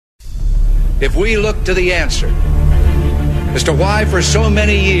if we look to the answer as to why for so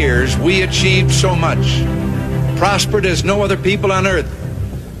many years we achieved so much, prospered as no other people on earth,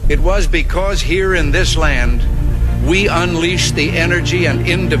 it was because here in this land we unleashed the energy and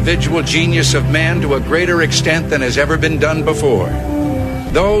individual genius of man to a greater extent than has ever been done before.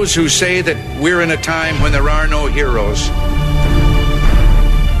 Those who say that we're in a time when there are no heroes,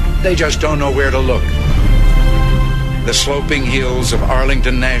 they just don't know where to look. The sloping hills of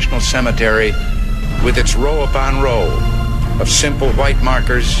Arlington National Cemetery, with its row upon row of simple white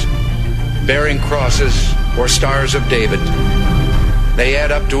markers bearing crosses or stars of David, they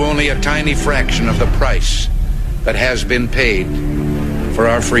add up to only a tiny fraction of the price that has been paid for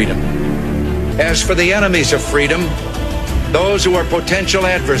our freedom. As for the enemies of freedom, those who are potential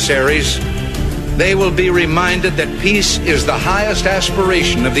adversaries, they will be reminded that peace is the highest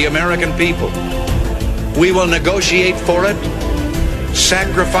aspiration of the American people. We will negotiate for it,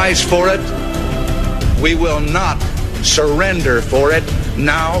 sacrifice for it. We will not surrender for it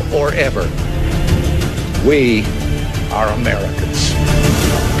now or ever. We are Americans.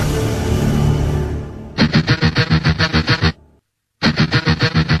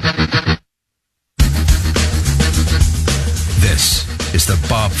 This is the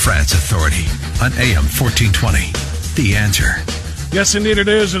Bob Frantz Authority on AM 1420. The Answer. Yes, indeed it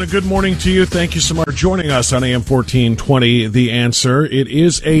is, and a good morning to you. Thank you so much for joining us on AM 1420, The Answer. It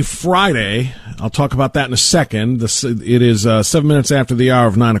is a Friday. I'll talk about that in a second. It is 7 minutes after the hour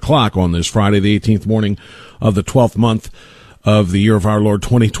of 9 o'clock on this Friday, the 18th morning of the 12th month of the year of our Lord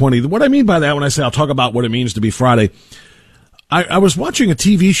 2020. What I mean by that when I say I'll talk about what it means to be Friday, I was watching a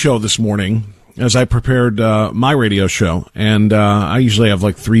TV show this morning as I prepared my radio show, and I usually have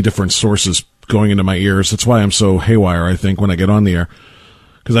like 3 different sources going into my ears. That's why I'm so haywire, I think, when I get on the air,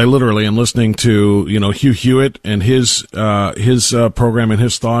 because I literally am listening to, Hugh Hewitt and his program and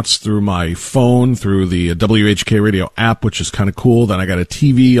his thoughts through my phone, through the WHK radio app, which is kind of cool. Then I got a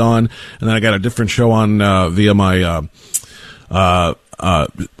TV on, and then I got a different show on via my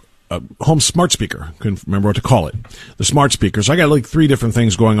home smart speaker. Couldn't remember what to call it. The smart speaker. So I got like 3 different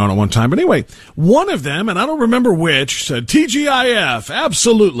things going on at one time. But anyway, one of them, and I don't remember which, said TGIF,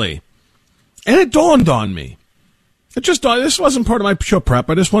 absolutely. And it dawned on me. This wasn't part of my show prep.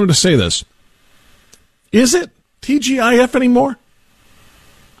 I just wanted to say this. Is it TGIF anymore?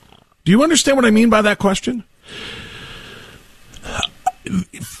 Do you understand what I mean by that question?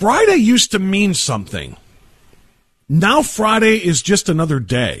 Friday used to mean something. Now Friday is just another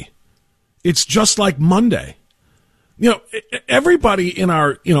day. It's just like Monday. Everybody in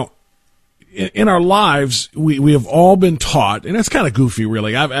our, in our lives, we have all been taught, and it's kind of goofy,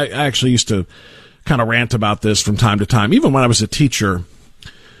 really. I actually used to kind of rant about this from time to time. Even when I was a teacher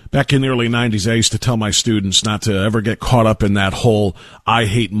back in the early 90s, I used to tell my students not to ever get caught up in that whole I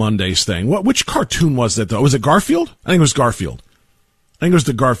hate Mondays thing. Which cartoon was that, though? Was it Garfield? I think it was Garfield. I think it was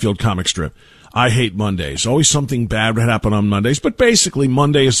the Garfield comic strip. I hate Mondays. Always something bad would happen on Mondays. But basically,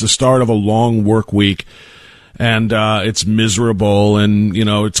 Monday is the start of a long work week. And it's miserable, and,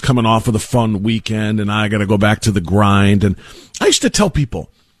 it's coming off of the fun weekend, and I got to go back to the grind. And I used to tell people,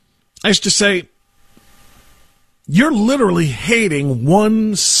 I used to say, you're literally hating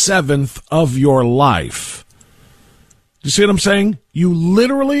 1/7 of your life. Do you see what I'm saying? You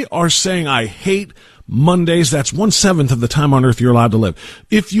literally are saying, I hate Mondays. That's 1/7 of the time on earth you're allowed to live.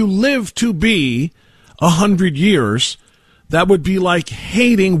 If you live to be 100 years, that would be like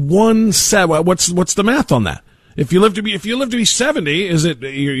hating 1/7. What's the math on that? If you live to be 70, is it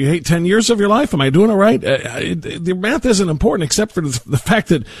you hate 10 years of your life? Am I doing it right? The math isn't important, except for the fact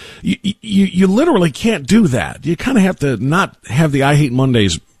that you literally can't do that. You kind of have to not have the I hate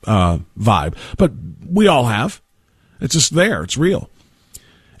Mondays vibe, but we all have. It's just there. It's real.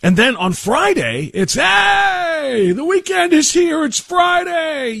 And then on Friday, it's, hey, the weekend is here. It's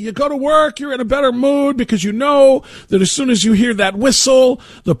Friday. You go to work. You're in a better mood because you know that as soon as you hear that whistle,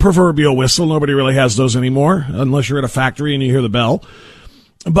 the proverbial whistle, nobody really has those anymore unless you're at a factory and you hear the bell.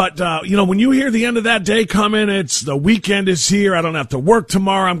 But, when you hear the end of that day coming, it's the weekend is here. I don't have to work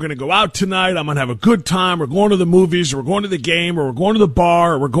tomorrow. I'm going to go out tonight. I'm going to have a good time. We're going to the movies, or we're going to the game, or we're going to the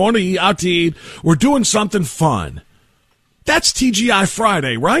bar, or we're going to out to eat. We're doing something fun. That's TGI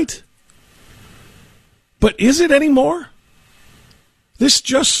Friday, right? But is it anymore? This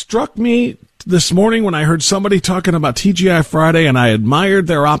just struck me this morning when I heard somebody talking about TGI Friday, and I admired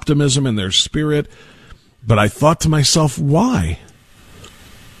their optimism and their spirit, but I thought to myself, why?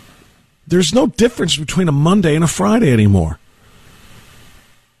 There's no difference between a Monday and a Friday anymore,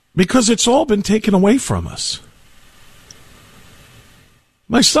 because it's all been taken away from us.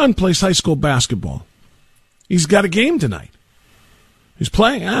 My son plays high school basketball. He's got a game tonight. He's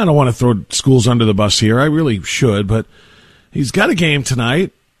playing. I don't want to throw schools under the bus here. I really should, but he's got a game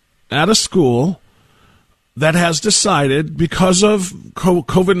tonight at a school that has decided, because of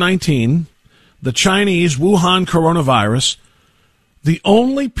COVID-19, the Chinese Wuhan coronavirus, the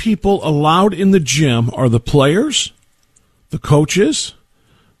only people allowed in the gym are the players, the coaches,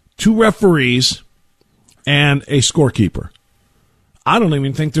 2 referees, and a scorekeeper. I don't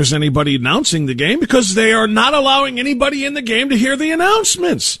even think there's anybody announcing the game because they are not allowing anybody in the game to hear the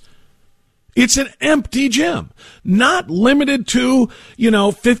announcements. It's an empty gym, not limited to,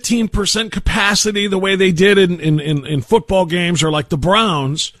 15% capacity the way they did in football games, or like the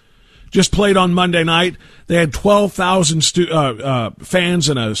Browns just played on Monday night. They had 12,000 fans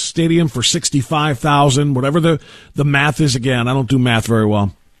in a stadium for 65,000, whatever the math is. Again, I don't do math very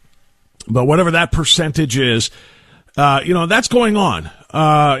well, but whatever that percentage is, that's going on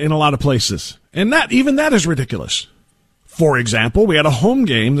in a lot of places. And even that is ridiculous. For example, we had a home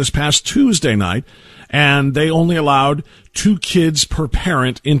game this past Tuesday night, and they only allowed 2 kids per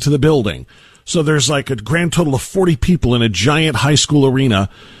parent into the building. So there's like a grand total of 40 people in a giant high school arena.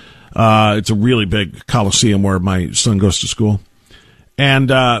 It's a really big coliseum where my son goes to school. And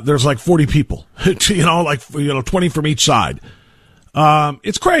there's like 40 people, 20 from each side.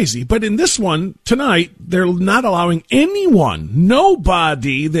 It's crazy. But in this one tonight, they're not allowing anyone,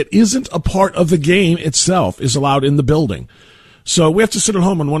 nobody that isn't a part of the game itself is allowed in the building. So we have to sit at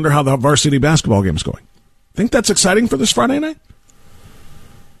home and wonder how the varsity basketball game is going. Think that's exciting for this Friday night?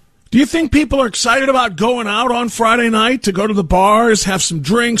 Do you think people are excited about going out on Friday night to go to the bars, have some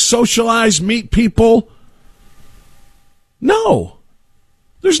drinks, socialize, meet people? No.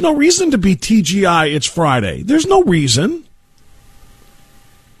 There's no reason to be TGI, it's Friday. There's no reason.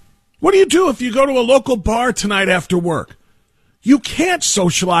 What do you do if you go to a local bar tonight after work? You can't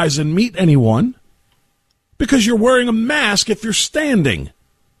socialize and meet anyone because you're wearing a mask if you're standing.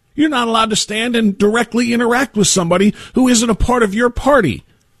 You're not allowed to stand and directly interact with somebody who isn't a part of your party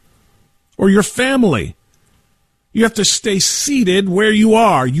or your family. You have to stay seated where you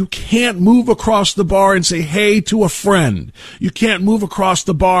are. You can't move across the bar and say hey to a friend. You can't move across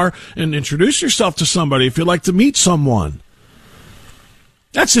the bar and introduce yourself to somebody if you'd like to meet someone.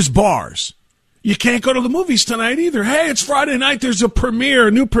 That's his bars. You can't go to the movies tonight either. Hey, it's Friday night. There's a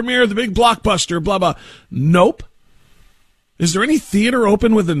new premiere of the big blockbuster, blah, blah. Nope. Is there any theater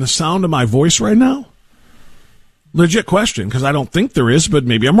open within the sound of my voice right now? Legit question, because I don't think there is, but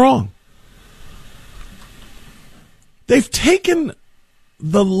maybe I'm wrong. They've taken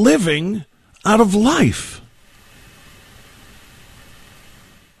the living out of life.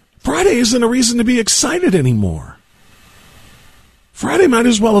 Friday isn't a reason to be excited anymore. Friday might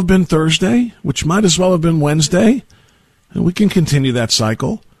as well have been Thursday, which might as well have been Wednesday, and we can continue that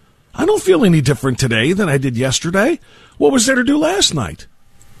cycle. I don't feel any different today than I did yesterday. What was there to do last night?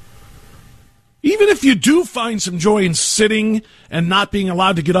 Even if you do find some joy in sitting and not being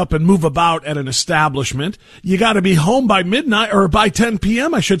allowed to get up and move about at an establishment, you got to be home by midnight, or by 10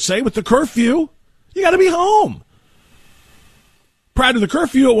 p.m., I should say, with the curfew. You got to be home. Prior to the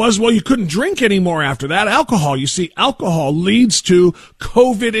curfew, it was, well, you couldn't drink anymore after that. Alcohol, you see, alcohol leads to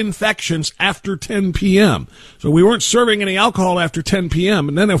COVID infections after 10 p.m. So we weren't serving any alcohol after 10 p.m.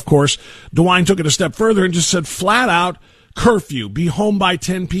 And then, of course, DeWine took it a step further and just said flat out, curfew, be home by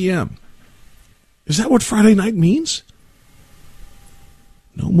 10 p.m. Is that what Friday night means?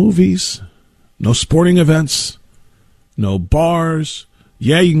 No movies, no sporting events, no bars.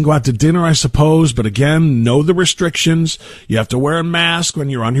 Yeah, you can go out to dinner, I suppose, but again, know the restrictions. You have to wear a mask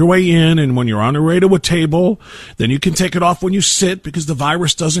when you're on your way in and when you're on your way to a table. Then you can take it off when you sit because the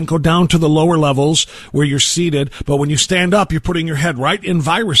virus doesn't go down to the lower levels where you're seated. But when you stand up, you're putting your head right in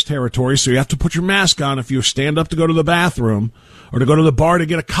virus territory, so you have to put your mask on if you stand up to go to the bathroom or to go to the bar to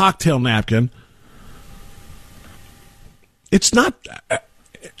get a cocktail napkin. It's not...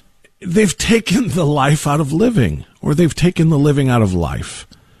 They've taken the life out of living, or they've taken the living out of life.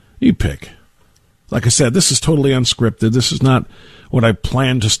 You pick. Like I said, this is totally unscripted. This is not what I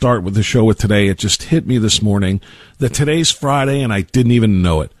planned to start with the show with today. It just hit me this morning that today's Friday, and I didn't even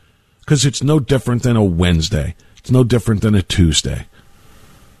know it, because it's no different than a Wednesday. It's no different than a Tuesday.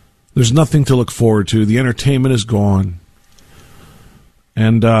 There's nothing to look forward to. The entertainment is gone.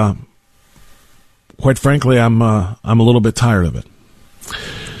 And quite frankly, I'm a little bit tired of it.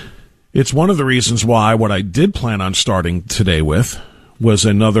 It's one of the reasons why what I did plan on starting today with was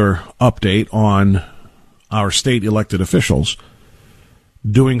another update on our state elected officials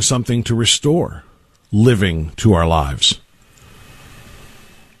doing something to restore living to our lives.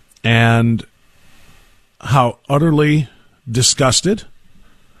 And how utterly disgusted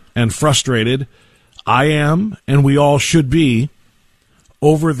and frustrated I am, and we all should be,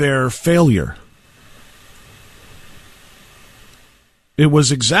 over their failure. It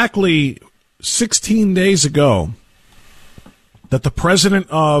was exactly 16 days ago that the president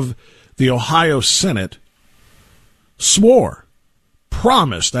of the Ohio Senate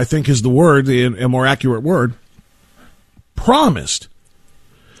promised, I think is the word, a more accurate word, promised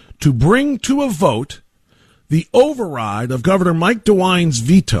to bring to a vote the override of Governor Mike DeWine's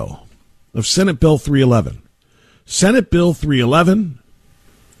veto of Senate Bill 311. Senate Bill 311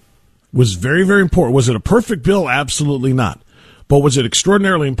 was very, very important. Was it a perfect bill? Absolutely not. But was it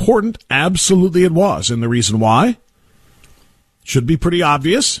extraordinarily important? Absolutely it was. And the reason why should be pretty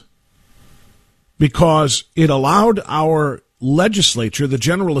obvious, because it allowed our legislature, the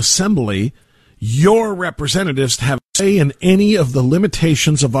General Assembly, your representatives, to have a say in any of the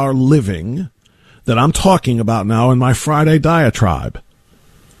limitations of our living that I'm talking about now in my Friday diatribe.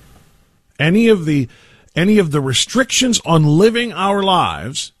 Any of the restrictions on living our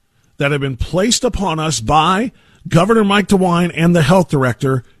lives that have been placed upon us by Governor Mike DeWine and the health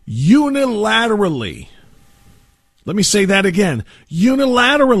director unilaterally. Let me say that again.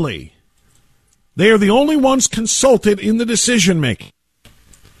 Unilaterally. They are the only ones consulted in the decision making.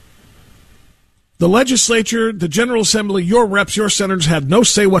 The legislature, the General Assembly, your reps, your senators had no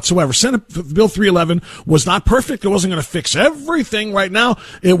say whatsoever. Senate Bill 311 was not perfect. It wasn't going to fix everything right now.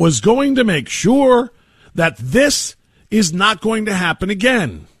 It was going to make sure that this is not going to happen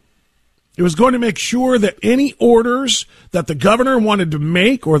again. It was going to make sure that any orders that the governor wanted to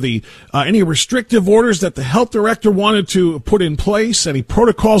make, or the any restrictive orders that the health director wanted to put in place, any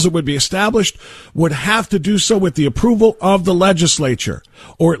protocols that would be established, would have to do so with the approval of the legislature,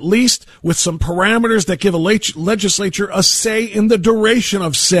 or at least with some parameters that give a legislature a say in the duration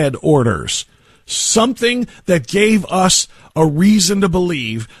of said orders. Something that gave us a reason to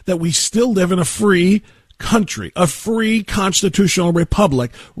believe that we still live in a free country, a free constitutional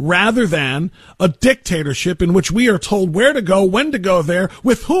republic, rather than a dictatorship in which we are told where to go, when to go there,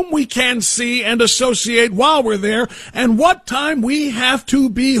 with whom we can see and associate while we're there, and what time we have to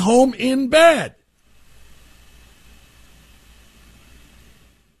be home in bed.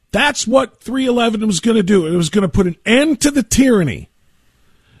 That's what 311 was going to do. It was going to put an end to the tyranny.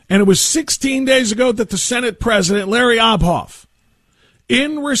 And it was 16 days ago that the Senate President, Larry Obhoff,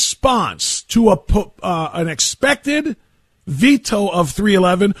 in response to an expected veto of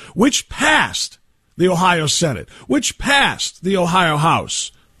 311, which passed the Ohio Senate, which passed the Ohio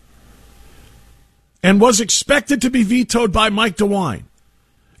House, and was expected to be vetoed by Mike DeWine.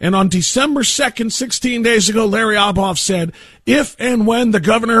 And on December 2nd, 16 days ago, Larry Obhoff said, if and when the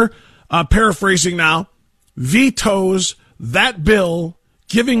governor, paraphrasing now, vetoes that bill,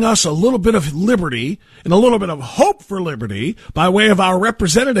 giving us a little bit of liberty and a little bit of hope for liberty by way of our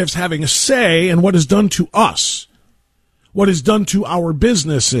representatives having a say in what is done to us, what is done to our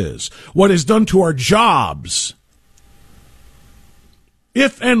businesses, what is done to our jobs.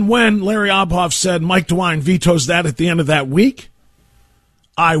 If and when Larry Obhoff said Mike DeWine vetoes that at the end of that week,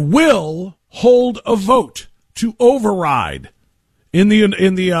 I will hold a vote to override in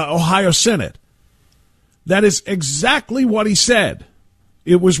the Ohio Senate. That is exactly what he said.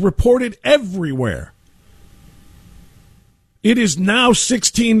 It was reported everywhere. It is now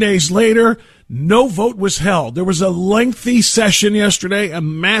 16 days later. No vote was held. There was a lengthy session yesterday, a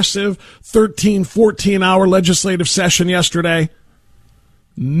massive 13, 14-hour legislative session yesterday.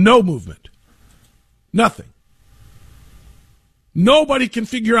 No movement. Nothing. Nobody can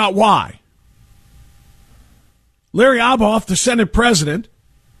figure out why. Larry Obhoff, the Senate president,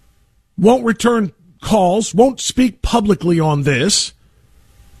 won't return calls, won't speak publicly on this.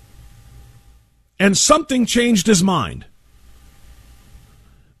 And something changed his mind.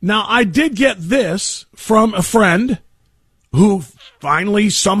 Now, I did get this from a friend who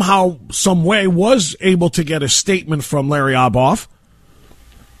finally, somehow, some way, was able to get a statement from Larry Obhoff.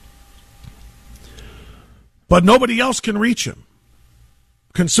 But nobody else can reach him.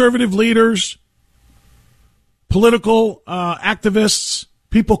 Conservative leaders, political activists,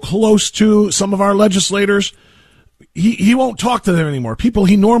 people close to some of our legislators, he won't talk to them anymore. People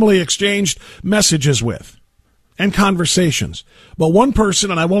he normally exchanged messages with and conversations. But one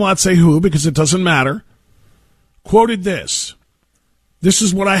person, and I will not say who because it doesn't matter, quoted this. This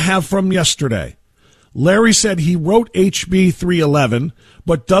is what I have from yesterday. Larry said he wrote HB 311,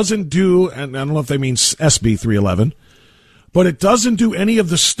 but doesn't do, and I don't know if they mean SB 311, but it doesn't do any of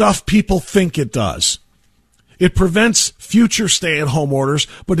the stuff people think it does. It prevents future stay-at-home orders,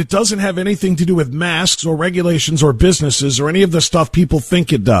 but it doesn't have anything to do with masks or regulations or businesses or any of the stuff people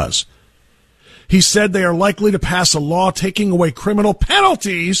think it does. He said they are likely to pass a law taking away criminal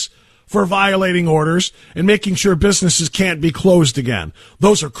penalties for violating orders and making sure businesses can't be closed again.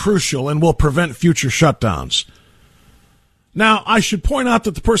 Those are crucial and will prevent future shutdowns. Now, I should point out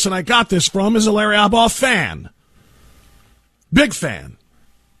that the person I got this from is a Larry Abaugh fan. Big fan.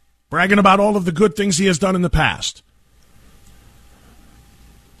 Bragging about all of the good things he has done in the past.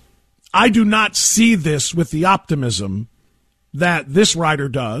 I do not see this with the optimism that this writer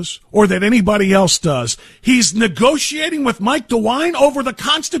does or that anybody else does. He's negotiating with Mike DeWine over the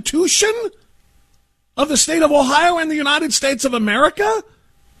Constitution of the state of Ohio and the United States of America?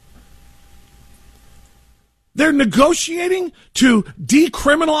 They're negotiating to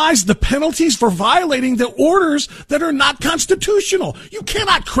decriminalize the penalties for violating the orders that are not constitutional. You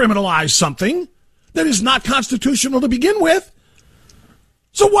cannot criminalize something that is not constitutional to begin with.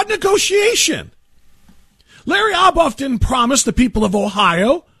 So what negotiation? Larry Abaugh didn't promise the people of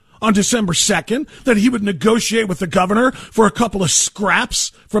Ohio on December 2nd that he would negotiate with the governor for a couple of scraps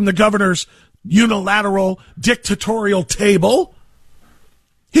from the governor's unilateral dictatorial table.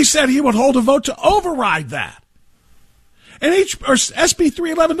 He said he would hold a vote to override that. And SB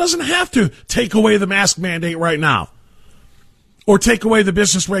 311 doesn't have to take away the mask mandate right now or take away the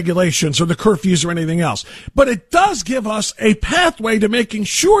business regulations or the curfews or anything else. But it does give us a pathway to making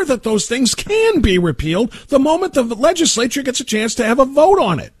sure that those things can be repealed the moment the legislature gets a chance to have a vote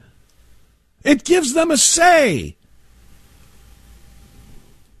on it. It gives them a say.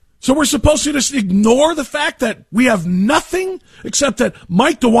 So we're supposed to just ignore the fact that we have nothing except that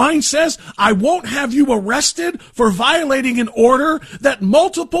Mike DeWine says, I won't have you arrested for violating an order that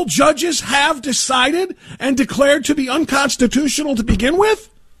multiple judges have decided and declared to be unconstitutional to begin with?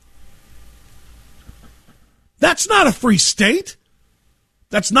 That's not a free state.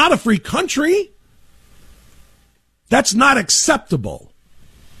 That's not a free country. That's not acceptable.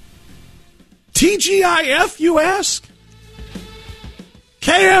 TGIF, you ask?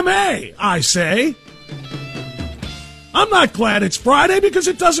 KMA, I say. I'm not glad it's Friday because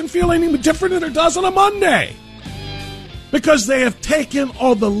it doesn't feel any different than it does on a Monday. Because they have taken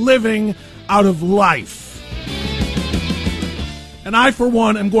all the living out of life. And I, for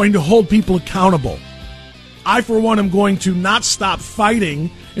one, am going to hold people accountable. I, for one, am going to not stop fighting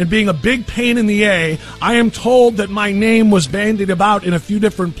and being a big pain in the A. I am told that my name was bandied about in a few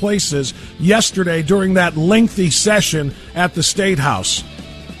different places yesterday during that lengthy session at the State House.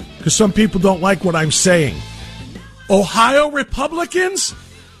 Because some people don't like what I'm saying. Ohio Republicans,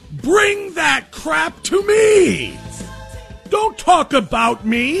 bring that crap to me. Don't talk about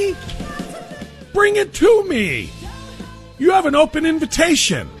me. Bring it to me. You have an open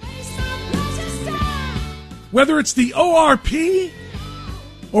invitation. Whether it's the ORP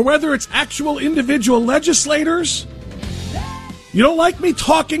or whether it's actual individual legislators. You don't like me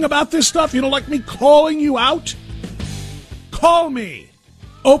talking about this stuff? You don't like me calling you out? Call me.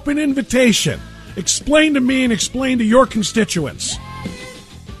 Open invitation. Explain to me and explain to your constituents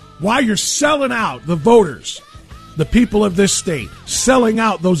why you're selling out the voters, the people of this state, selling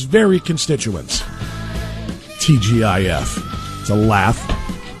out those very constituents. TGIF. It's a laugh.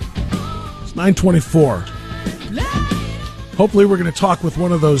 It's 9:24. Hopefully we're going to talk with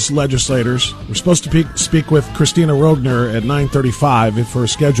one of those legislators. We're supposed to speak with Kristina Roegner at 9:35 if her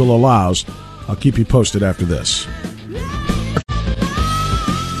schedule allows. I'll keep you posted after this.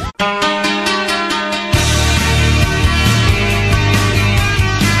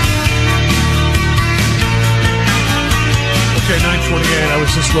 Okay, 9:28. I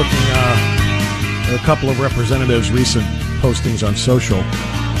was just looking at a couple of representatives' recent postings on social.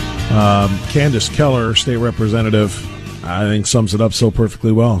 Candace Keller, state representative, I think sums it up so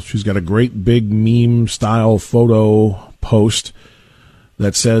perfectly well. She's got a great big meme-style photo post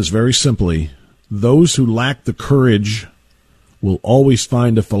that says very simply, those who lack the courage will always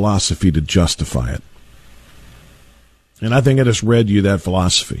find a philosophy to justify it. And I think I just read you that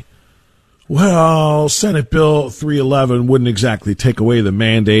philosophy. Well, Senate Bill 311 wouldn't exactly take away the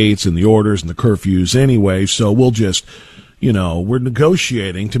mandates and the orders and the curfews anyway, so we'll just, we're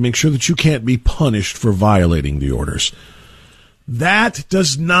negotiating to make sure that you can't be punished for violating the orders. That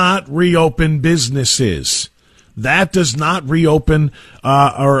does not reopen businesses. That does not reopen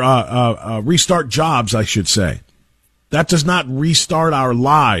or restart jobs, I should say. That does not restart our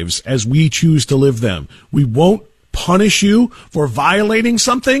lives as we choose to live them. We won't punish you for violating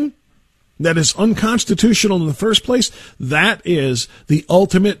something that is unconstitutional in the first place. That is the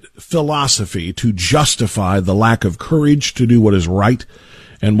ultimate philosophy to justify the lack of courage to do what is right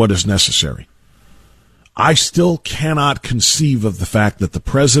and what is necessary. I still cannot conceive of the fact that the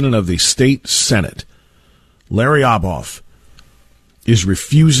president of the state Senate, Larry Abaugh, is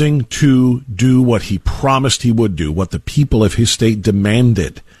refusing to do what he promised he would do, what the people of his state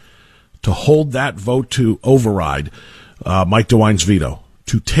demanded. to hold that vote to override Mike DeWine's veto,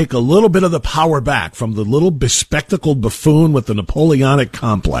 to take a little bit of the power back from the little bespectacled buffoon with the Napoleonic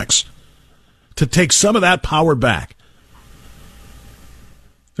complex, to take some of that power back.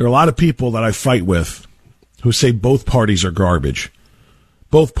 There are a lot of people that I fight with who say both parties are garbage.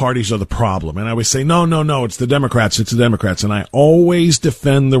 Both parties are the problem. And I always say, no, it's the Democrats, And I always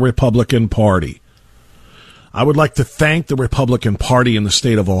defend the Republican Party. I would like to thank the Republican Party in the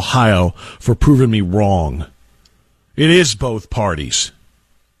state of Ohio for proving me wrong. It is both parties.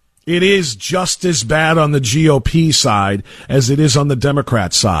 It is just as bad on the GOP side as it is on the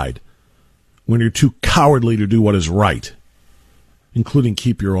Democrat side when you're too cowardly to do what is right, including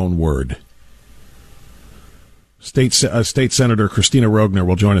keep your own word. State Senator Kristina Roegner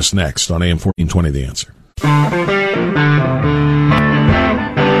will join us next on AM 1420, The Answer.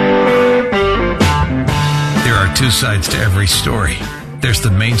 There are two sides to every story. There's the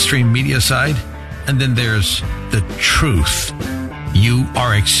mainstream media side, and then there's the truth. You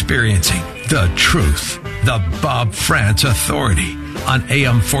are experiencing the truth. The Bob France Authority on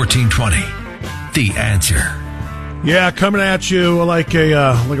AM 1420, The Answer. Yeah, coming at you like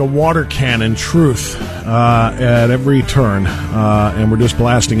a water cannon, truth at every turn, and we're just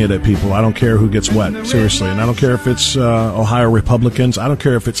blasting it at people. I don't care who gets wet, seriously, and I don't care if it's Ohio Republicans. I don't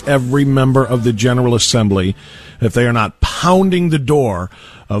care if it's every member of the General Assembly. If they are not pounding the door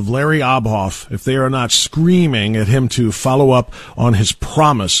of Larry Obhoff, if they are not screaming at him to follow up on his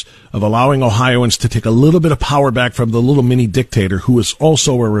promise of allowing Ohioans to take a little bit of power back from the little mini dictator who is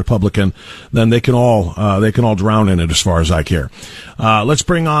also a Republican, then they can all drown in it as far as I care. Let's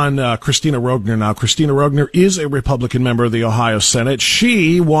bring on Kristina Roegner now. Kristina Roegner is a Republican member of the Ohio Senate.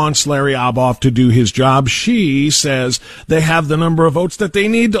 She wants Larry Obhoff to do his job. She says they have the number of votes that they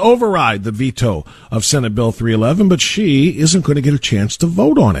need to override the veto of Senate Bill 311, but she isn't going to get a chance to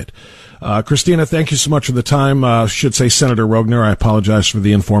vote on it. Kristina, thank you so much for the time. Should say Senator Roegner. I apologize for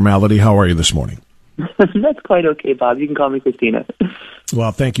the informality. How are you this morning? That's quite okay, Bob. You can call me Kristina.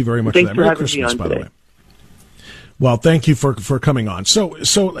 Well, thank you very much Thanks for that. for Merry having Christmas, me on by today. the way. Well, thank you for coming on. So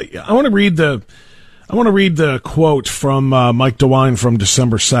I want to read the quote from Mike DeWine from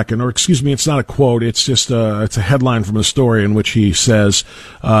December 2nd, or excuse me, it's not a quote. It's just it's a headline from a story in which he says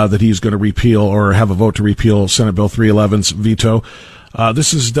that he's going to repeal or have a vote to repeal Senate Bill 311's veto.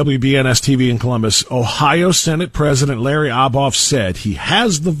 This is WBNS TV in Columbus. Ohio Senate President Larry Obhoff said he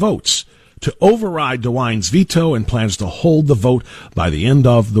has the votes to override DeWine's veto and plans to hold the vote by the end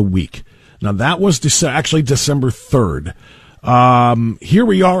of the week. Now, that was actually December 3rd. Here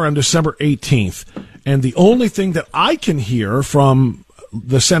we are on December 18th, and the only thing that I can hear from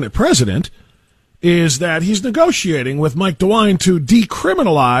the Senate president is that he's negotiating with Mike DeWine to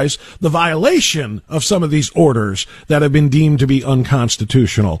decriminalize the violation of some of these orders that have been deemed to be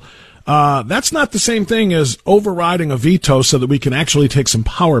unconstitutional. That's not the same thing as overriding a veto so that we can actually take some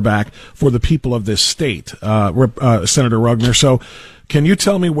power back for the people of this state, Senator Roegner. So can you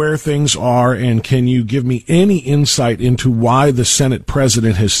tell me where things are, and can you give me any insight into why the Senate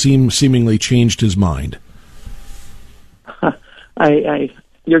president has seemingly changed his mind?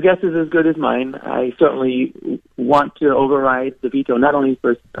 Your guess is as good as mine. I certainly want to override the veto, not only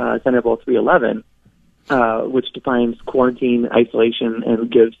for Senate Bill 311, which defines quarantine, isolation,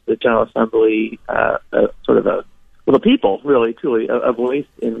 and gives the General Assembly the people, really, truly, a voice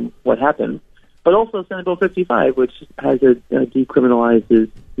in what happened, but also Senate Bill 55, which has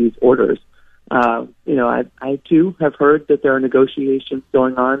decriminalizes these orders. I too have heard that there are negotiations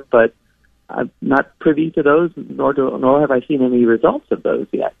going on, but I'm not privy to those, nor have I seen any results of those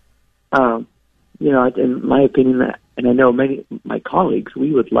yet. In my opinion, and I know many of my colleagues,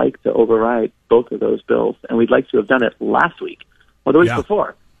 we would like to override both of those bills, and we'd like to have done it last week or the week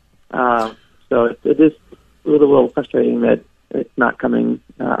before. So it is a little frustrating that it's not coming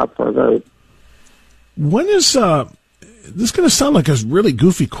up for a vote. When is this is going to sound like a really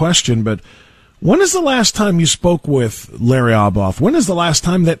goofy question, but when is the last time you spoke with Larry Obhoff? When is the last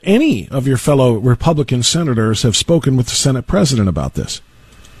time that any of your fellow Republican senators have spoken with the Senate president about this?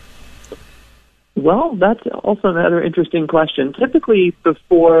 Well, that's also another interesting question. Typically,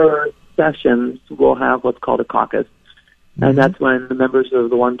 before sessions, we'll have what's called a caucus, and that's when the members of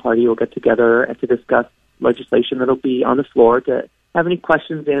the one party will get together and to discuss legislation that'll be on the floor, to have any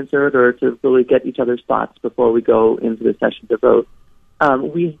questions answered or to really get each other's thoughts before we go into the session to vote.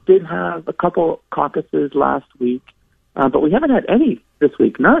 We did have a couple caucuses last week, but we haven't had any this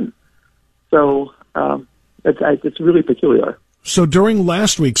week, none. So it's really peculiar. So during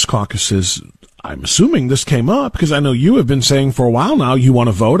last week's caucuses, I'm assuming this came up because I know you have been saying for a while now you want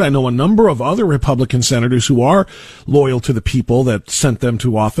to vote. I know a number of other Republican senators who are loyal to the people that sent them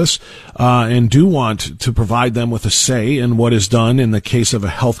to office and do want to provide them with a say in what is done in the case of a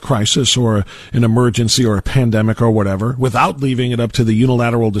health crisis or an emergency or a pandemic or whatever, without leaving it up to the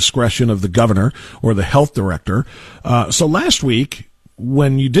unilateral discretion of the governor or the health director. So last week,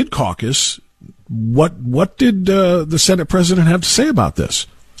 when you did caucus, what did the Senate president have to say about this?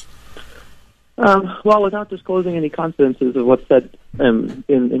 Well, without disclosing any confidences of what's said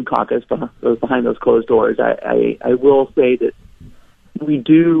in caucus behind those closed doors, I will say that we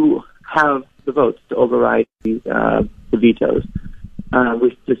do have the votes to override the vetoes.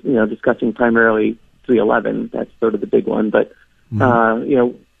 We're just discussing primarily 311. That's sort of the big one, but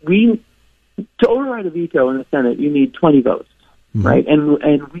we to override a veto in the Senate, you need 20 votes, right? And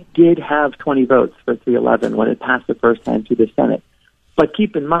we did have 20 votes for 311 when it passed the first time through the Senate. But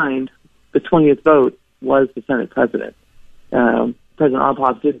keep in mind, the 20th vote was the Senate president. President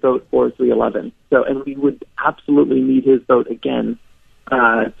Obhoff did vote for 311. So, and we would absolutely need his vote again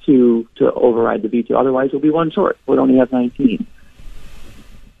to override the veto. Otherwise, we'll be one short. We'd only have 19.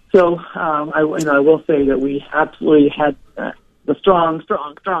 So, I will say that we absolutely had the strong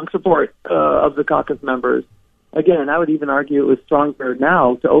support of the caucus members. Again, I would even argue it was stronger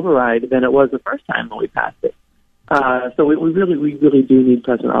now to override than it was the first time when we passed it. So we really do need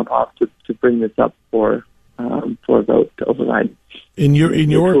President Obhoff to bring this up for a vote to override. In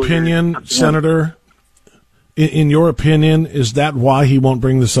your opinion, Senator, in your opinion, is that why he won't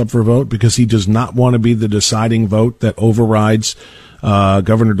bring this up for a vote? Because he does not want to be the deciding vote that overrides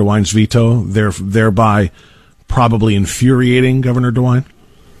Governor DeWine's veto, thereby probably infuriating Governor DeWine?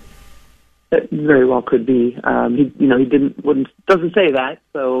 It very well could be. Doesn't say that,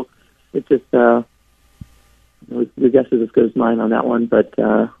 so it's just. The guess is as good as mine on that one, but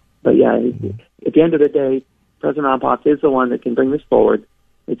yeah, at the end of the day, President Obhoff is the one that can bring this forward.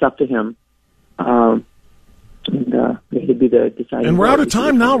 It's up to him, and he'd be the deciding. And we're out of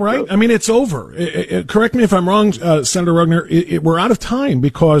time now, right? I mean, it's over. Correct me if I'm wrong, Senator Roegner. We're out of time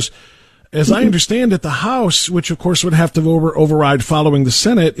because, as I understand it, the House, which of course would have to override following the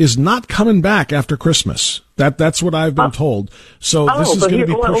Senate, is not coming back after Christmas. That's what I've been told. So this is going to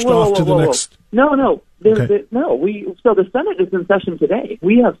be pushed off to the next. No. So the Senate is in session today.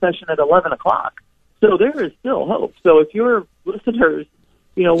 We have session at 11 o'clock. So there is still hope. So if your listeners,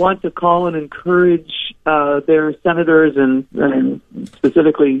 want to call and encourage their senators and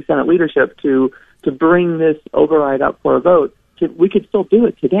specifically Senate leadership to bring this override up for a vote, we could still do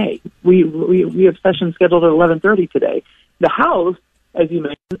it today. We have session scheduled at 11:30 today. The House, as you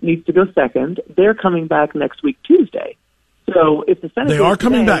mentioned, needs to go second. They're coming back next week, Tuesday. So if the Senate, they are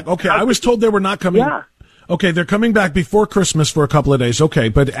coming back. Okay, I was told they were not coming. Yeah. Okay, they're coming back before Christmas for a couple of days. Okay,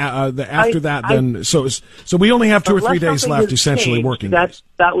 but after that, so we only have 2 or 3 days left, essentially changed, working. That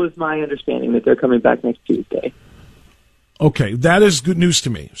was my understanding, that they're coming back next Tuesday. Okay, that is good news to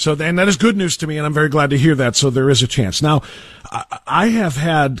me. And that is good news to me, and I'm very glad to hear that. So there is a chance. Now, I have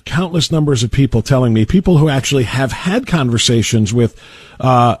had countless numbers of people telling me, people who actually have had conversations with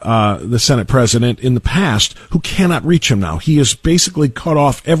the Senate president in the past, who cannot reach him now. He has basically cut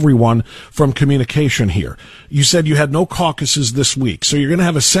off everyone from communication here. You said you had no caucuses this week, so you're going to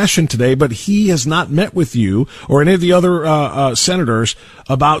have a session today, but he has not met with you or any of the other senators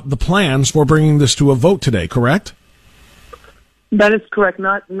about the plans for bringing this to a vote today, correct? That is correct.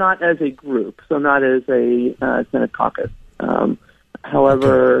 Not as a group, so not as a Senate caucus.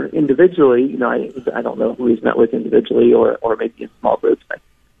 However, individually, I don't know who he's met with individually, or maybe in small groups.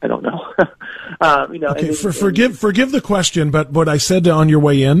 I don't know. Okay, forgive the question, but what I said on your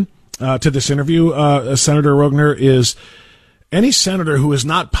way in to this interview, Senator Roegner, is any senator who is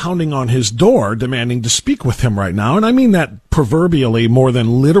not pounding on his door demanding to speak with him right now, and I mean that proverbially more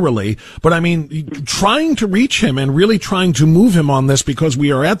than literally, but I mean trying to reach him and really trying to move him on this, because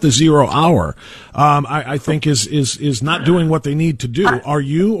we are at the 0 hour, I think is not doing what they need to do. Are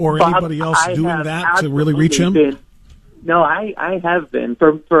you or Bob, anybody else doing that to really reach him? No, I have been.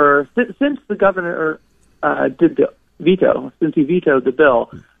 Since the governor did the veto, since he vetoed the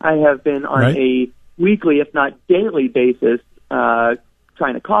bill, I have been on a weekly, if not daily basis,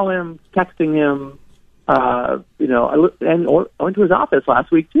 trying to call him, texting him, I went to his office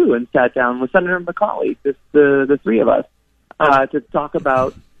last week too and sat down with Senator McCauley, the three of us, to talk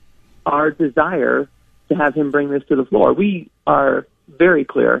about our desire to have him bring this to the floor. We are very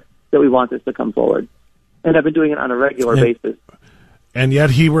clear that we want this to come forward, and I've been doing it on a regular basis. And yet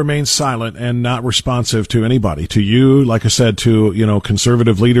he remains silent and not responsive to anybody, to you, like I said, to,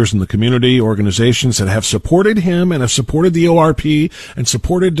 conservative leaders in the community, organizations that have supported him and have supported the ORP and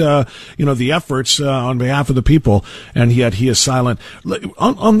supported, the efforts on behalf of the people. And yet he is silent.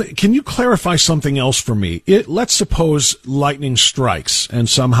 Can you clarify something else for me? Let's suppose lightning strikes and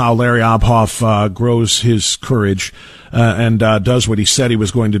somehow Larry Obhoff grows his courage and does what he said he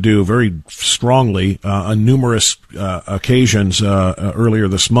was going to do very strongly on numerous occasions earlier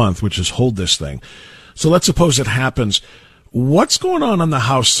this month, which is hold this thing. So let's suppose it happens. What's going on the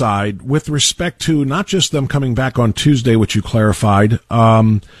House side with respect to not just them coming back on Tuesday, which you clarified,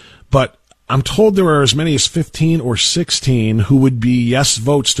 but I'm told there are as many as 15 or 16 who would be yes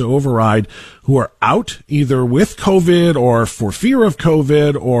votes to override who are out either with COVID or for fear of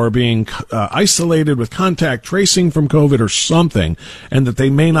COVID or being isolated with contact tracing from COVID or something, and that they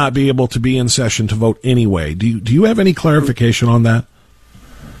may not be able to be in session to vote anyway. Do you have any clarification on that?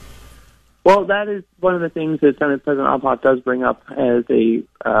 Well, that is one of the things that Senate President Obhoff does bring up as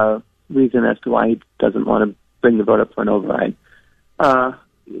a reason as to why he doesn't want to bring the vote up for an override.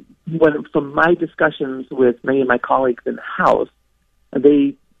 From my discussions with many of my colleagues in the House,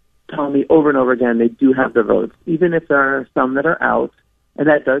 they tell me over and over again they do have the votes, even if there are some that are out, and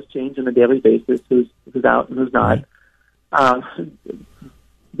that does change on a daily basis, who's out and who's not.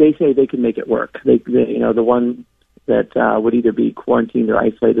 They say they can make it work. The one that would either be quarantined or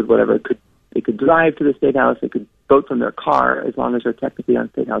isolated, whatever, they could drive to the State House, they could vote from their car as long as they're technically on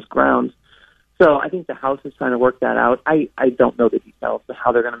State House grounds. So I think the House is trying to work that out. I don't know the details of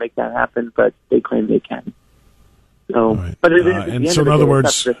how they're going to make that happen, but they claim they can. So, right. But it is at the end of the day, it's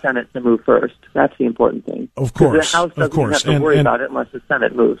up to the Senate to move first. That's the important thing. Of course, the House doesn't have to worry about it unless the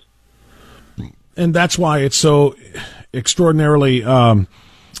Senate moves. And that's why it's so extraordinarily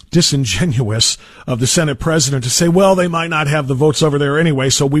disingenuous of the Senate president to say, well, they might not have the votes over there anyway,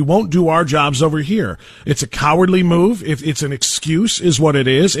 so we won't do our jobs over here. It's a cowardly move. If it's an excuse is what it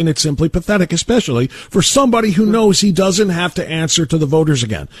is, and it's simply pathetic, especially for somebody who knows he doesn't have to answer to the voters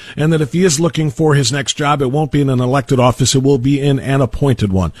again, and that if he is looking for his next job, it won't be in an elected office, it will be in an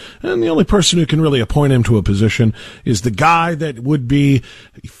appointed one. And the only person who can really appoint him to a position is the guy that would be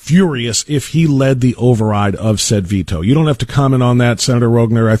furious if he led the override of said veto. You don't have to comment on that, Senator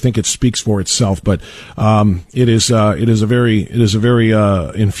Roegner. I think it speaks for itself, but it is a very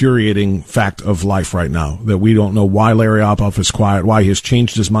infuriating fact of life right now that we don't know why Larry Obhoff is quiet, why he has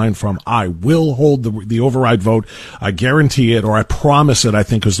changed his mind from I will hold the override vote, I guarantee it, or I promise it, I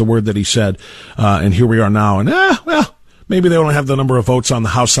think is the word that he said, and here we are now, and maybe they don't have the number of votes on the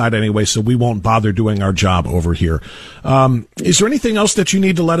House side anyway, so we won't bother doing our job over here. Is there anything else that you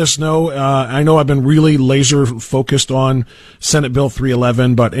need to let us know? I know I've been really laser focused on Senate Bill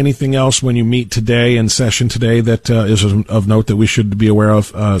 311, but anything else when you meet today in session today that is of note that we should be aware of,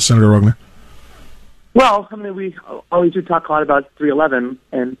 Senator Roegner? Well, I mean, we always do talk a lot about 311,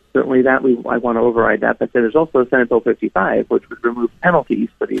 and certainly that I want to override that. But there's also Senate Bill 55, which would remove penalties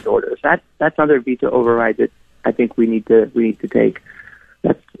for these orders. That's another veto override that I think we need to take.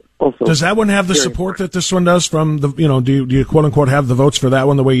 That's also. Does that one have the support that this one does from the, do you quote unquote have the votes for that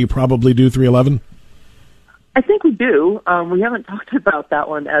one the way you probably do 311? I think we do. We haven't talked about that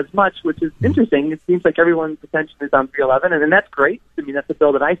one as much, which is interesting. It seems like everyone's attention is on 311, and that's great. I mean, that's a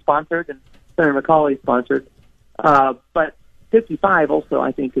bill that I sponsored and Senator McCauley sponsored. But 55 also,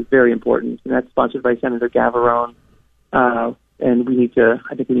 I think, is very important, and that's sponsored by Senator Gavarone. And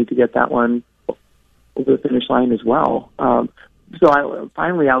I think we need to get that one over the finish line as well. So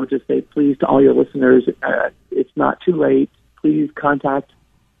I would just say, please, to all your listeners, it's not too late. Please contact,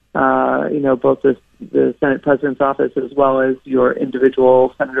 both the Senate President's office as well as your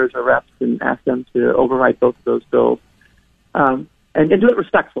individual senators or reps and ask them to override both of those bills. And do it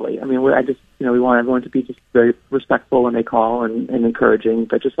respectfully. I mean, we want everyone to be just very respectful when they call and encouraging,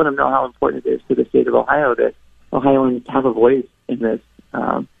 but just let them know how important it is to the state of Ohio that Ohioans have a voice in this,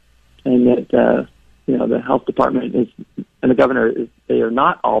 and that, the health department and the governor they are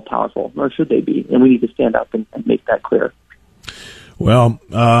not all powerful, nor should they be, and we need to stand up and make that clear. Well,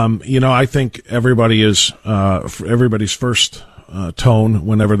 I think everybody's first tone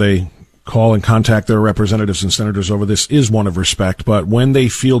whenever they call and contact their representatives and senators over this is one of respect. But when they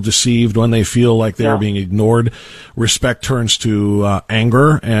feel deceived, when they feel like they are being ignored, respect turns to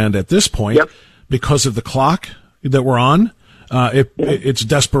anger. And at this point, because of the clock that we're on, it's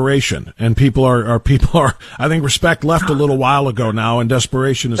desperation. And people are, I think respect left a little while ago now, and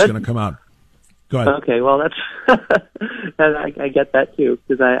desperation is going to come out. Go ahead. Okay, well, that's I get that too,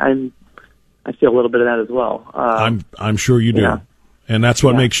 because I feel a little bit of that as well. I'm sure you do. Yeah. And that's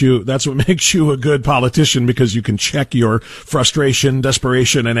what makes you a good politician, because you can check your frustration,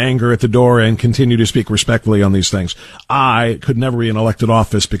 desperation, and anger at the door and continue to speak respectfully on these things. I could never be in elected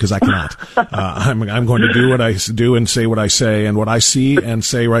office because I cannot. I'm going to do what I do and say what I say. And what I see and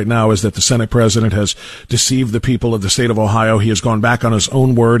say right now is that the Senate president has deceived the people of the state of Ohio. He has gone back on his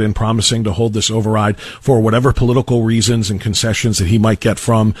own word in promising to hold this override for whatever political reasons and concessions that he might get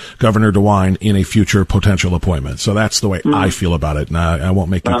from Governor DeWine in a future potential appointment. So that's the way I feel about it. I won't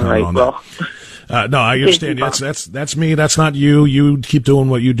make you comment on that. No, I understand. That's me. That's not you. You keep doing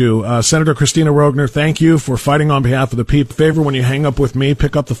what you do. Senator Kristina Roegner, thank you for fighting on behalf of the people. Favor, when you hang up with me,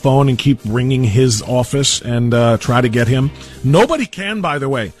 pick up the phone and keep ringing his office and try to get him. Nobody can, by the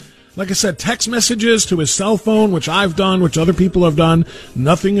way. Like I said, text messages to his cell phone, which I've done, which other people have done,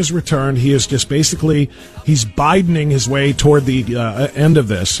 nothing is returned. He is just basically, he's Bidening his way toward the end of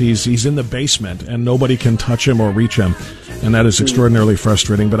this. He's in the basement, and nobody can touch him or reach him, and that is extraordinarily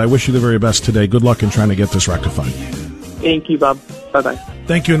frustrating. But I wish you the very best today. Good luck in trying to get this rectified. Thank you, Bob. Bye-bye.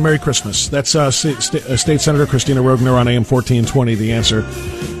 Thank you, and Merry Christmas. That's State Senator Kristina Roegner on AM 1420, The Answer.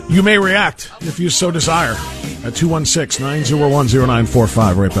 You may react if you so desire at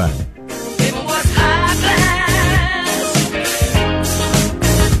 216-901-0945. Right back.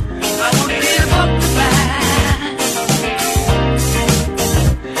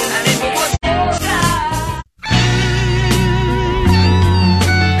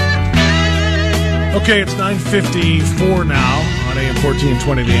 Okay, it's 9:54 now on AM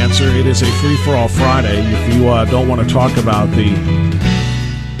 1420, The Answer. It is a free-for-all Friday. If you don't want to talk about the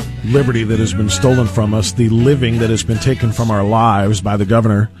liberty that has been stolen from us, the living that has been taken from our lives by the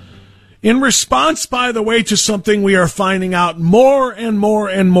governor, in response, by the way, to something we are finding out more and more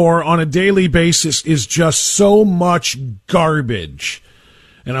and more on a daily basis is just so much garbage.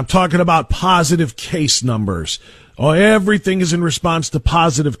 And I'm talking about positive case numbers. Oh, everything is in response to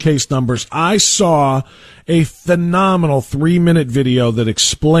positive case numbers. I saw a phenomenal 3-minute video that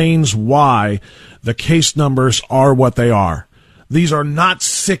explains why the case numbers are what they are. These are not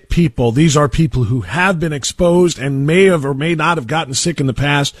sick people. These are people who have been exposed and may have or may not have gotten sick in the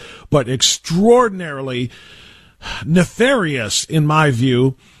past, but extraordinarily nefarious, in my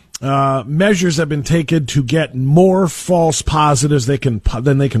view, measures have been taken to get more false positives than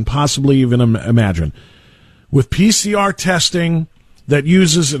they can possibly even imagine. With PCR testing that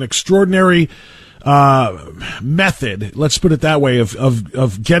uses an extraordinary method, let's put it that way,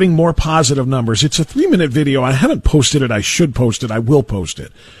 of getting more positive numbers. It's a 3-minute video. I haven't posted it. I should post it. I will post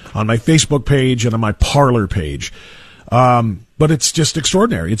it on my Facebook page and on my Parler page. But it's just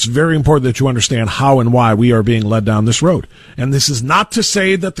extraordinary. It's very important that you understand how and why we are being led down this road. And this is not to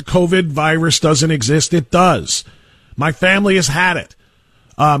say that the COVID virus doesn't exist. It does. My family has had it.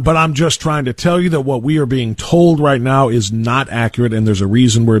 But I'm just trying to tell you that what we are being told right now is not accurate, and there's a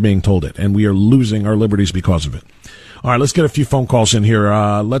reason we're being told it, and we are losing our liberties because of it. All right, let's get a few phone calls in here.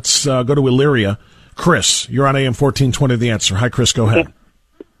 Let's go to Elyria. Chris, you're on AM 1420, The Answer. Hi, Chris, go ahead.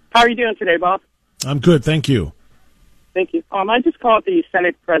 How are you doing today, Bob? I'm good, thank you. Thank you. I just called the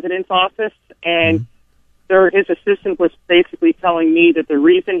Senate President's office, and his assistant was basically telling me that the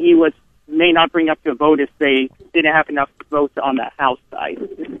reason he may not bring up to a vote if they didn't have enough votes on the House side.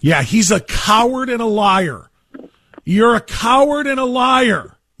 Yeah, he's a coward and a liar. You're a coward and a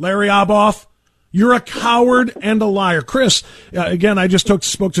liar, Larry Oboff. You're a coward and a liar. Chris, again, I just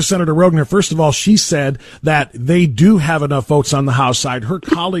spoke to Senator Roegner. First of all, she said that they do have enough votes on the House side. Her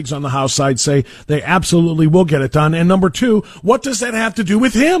colleagues on the House side say they absolutely will get it done. And number two, what does that have to do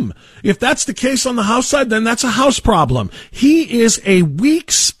with him? If that's the case on the House side, then that's a House problem. He is a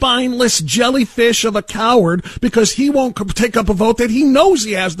weak, spineless jellyfish of a coward because he won't take up a vote that he knows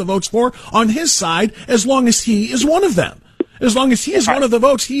he has the votes for on his side as long as he is one of them. As long as he is one of the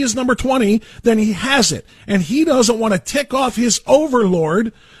votes, he is number 20, then he has it. And he doesn't want to tick off his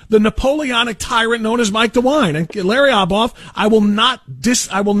overlord, the Napoleonic tyrant known as Mike DeWine. And Larry Oboff, I will not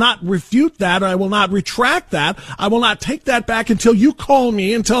refute that. I will not retract that. I will not take that back until you call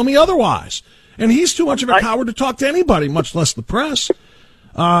me and tell me otherwise. And he's too much of a coward to talk to anybody, much less the press.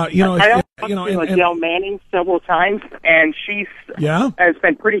 I talked to Jill Manning several times, and she has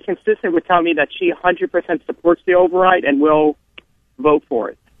been pretty consistent with telling me that she 100% supports the override and will vote for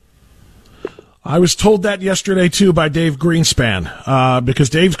it. I was told that yesterday, too, by Dave Greenspan,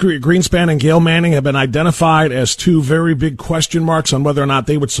 because Dave Greenspan and Gail Manning have been identified as two very big question marks on whether or not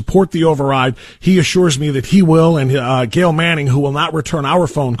they would support the override. He assures me that he will, and Gail Manning, who will not return our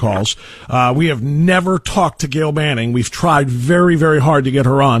phone calls. We have never talked to Gail Manning. We've tried very, very hard to get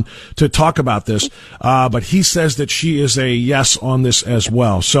her on to talk about this, but he says that she is a yes on this as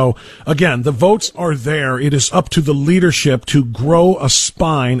well. So, again, the votes are there. It is up to the leadership to grow a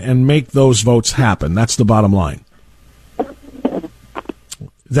spine and make those votes happen. That's the bottom line. Is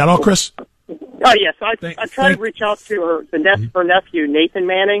that all, Chris? Oh, yes. I tried to reach out to her nephew, Nathan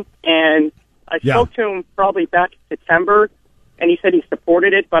Manning, and I spoke to him probably back in September, and he said he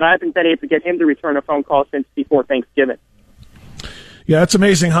supported it, but I haven't been able to get him to return a phone call since before Thanksgiving. Yeah, it's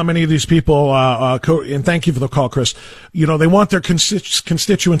amazing how many of these people, and thank you for the call, Chris, you know, they want their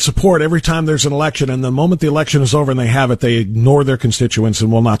constituent support every time there's an election, and the moment the election is over and they have it, they ignore their constituents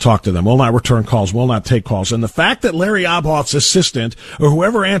and will not talk to them, will not return calls, will not take calls. And the fact that Larry Obhoff's assistant, or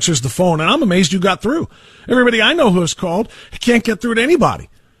whoever answers the phone, and I'm amazed you got through. Everybody I know who has called can't get through to anybody.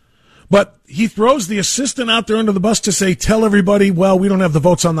 But he throws the assistant out there under the bus to say, tell everybody, well, we don't have the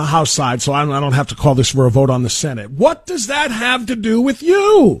votes on the House side, so I don't have to call this for a vote on the Senate. What does that have to do with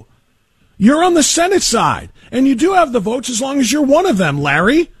you? You're on the Senate side, and you do have the votes as long as you're one of them,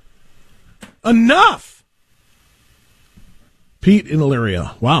 Larry. Enough. Pete in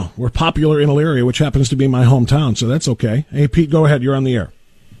Elyria. Wow, we're popular in Elyria, which happens to be my hometown, so that's okay. Hey, Pete, go ahead. You're on the air.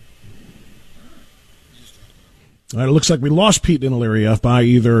 All right, it looks like we lost Pete in Elyria by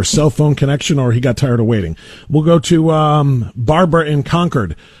either cell phone connection or he got tired of waiting. We'll go to Barbara in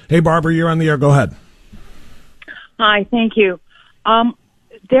Concord. Hey, Barbara, you're on the air. Go ahead. Hi, thank you.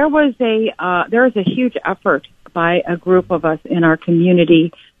 There is a huge effort by a group of us in our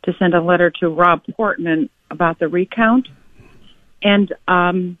community to send a letter to Rob Portman about the recount. And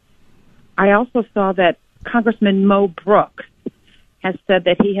I also saw that Congressman Mo Brooks has said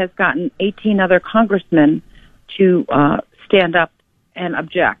that he has gotten 18 other congressmen to stand up and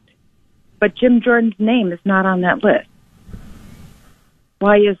object. But Jim Jordan's name is not on that list.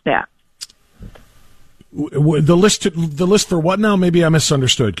 Why is that? The list for what now? Maybe I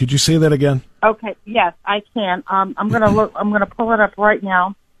misunderstood. Could you say that again? Okay, yes, I can. I'm going to pull it up right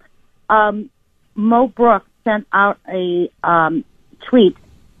now. Mo Brooks sent out a tweet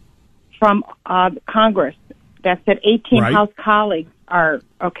from Congress that said 18 House colleagues are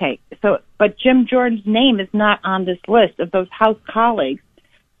okay. So, but Jim Jordan's name is not on this list of those House colleagues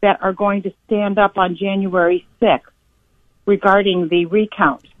that are going to stand up on January 6th regarding the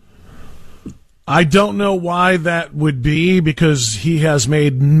recount. I don't know why that would be, because he has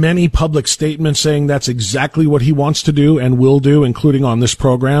made many public statements saying that's exactly what he wants to do and will do, including on this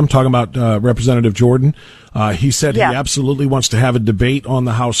program, talking about Representative Jordan. He said he absolutely wants to have a debate on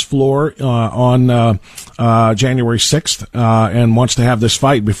the House floor on January 6th and wants to have this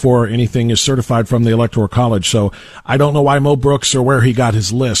fight before anything is certified from the Electoral College. So I don't know why Mo Brooks or where he got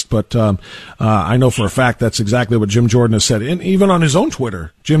his list, but I know for a fact that's exactly what Jim Jordan has said. And even on his own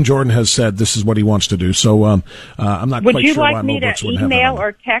Twitter, Jim Jordan has said this is what he wants to do. So I'm not quite sure why Mo Brooks wouldn't have that. Would you like me to email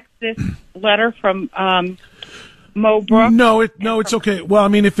or text this letter from Mo Brooks? No, it's okay. Well, I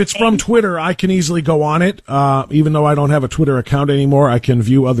mean, if it's from Twitter, I can easily go on it. Even though I don't have a Twitter account anymore, I can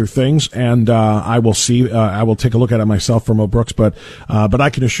view other things, and I will see. I will take a look at it myself from Mo Brooks. But I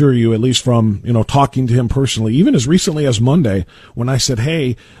can assure you, at least from talking to him personally, even as recently as Monday, when I said,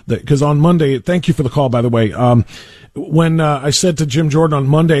 "Hey," because on Monday, thank you for the call, by the way. When I said to Jim Jordan on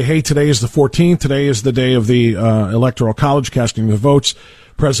Monday, "Hey, today is the 14th. Today is the day of the Electoral College casting the votes."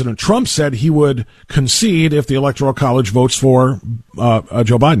 President Trump said he would concede if the Electoral College votes for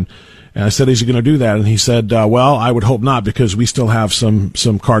Joe Biden. And I said, is he going to do that? And he said, well, I would hope not, because we still have some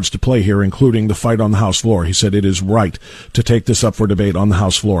cards to play here, including the fight on the House floor. He said it is right to take this up for debate on the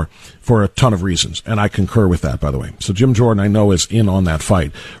House floor for a ton of reasons. And I concur with that, by the way. So Jim Jordan, I know, is in on that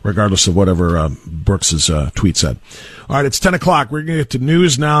fight, regardless of whatever Brooks's tweet said. All right, it's 10 o'clock. We're going to get to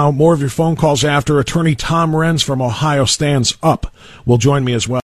news now. More of your phone calls after. Attorney Tom Renz from Ohio stands up. Will join me as well.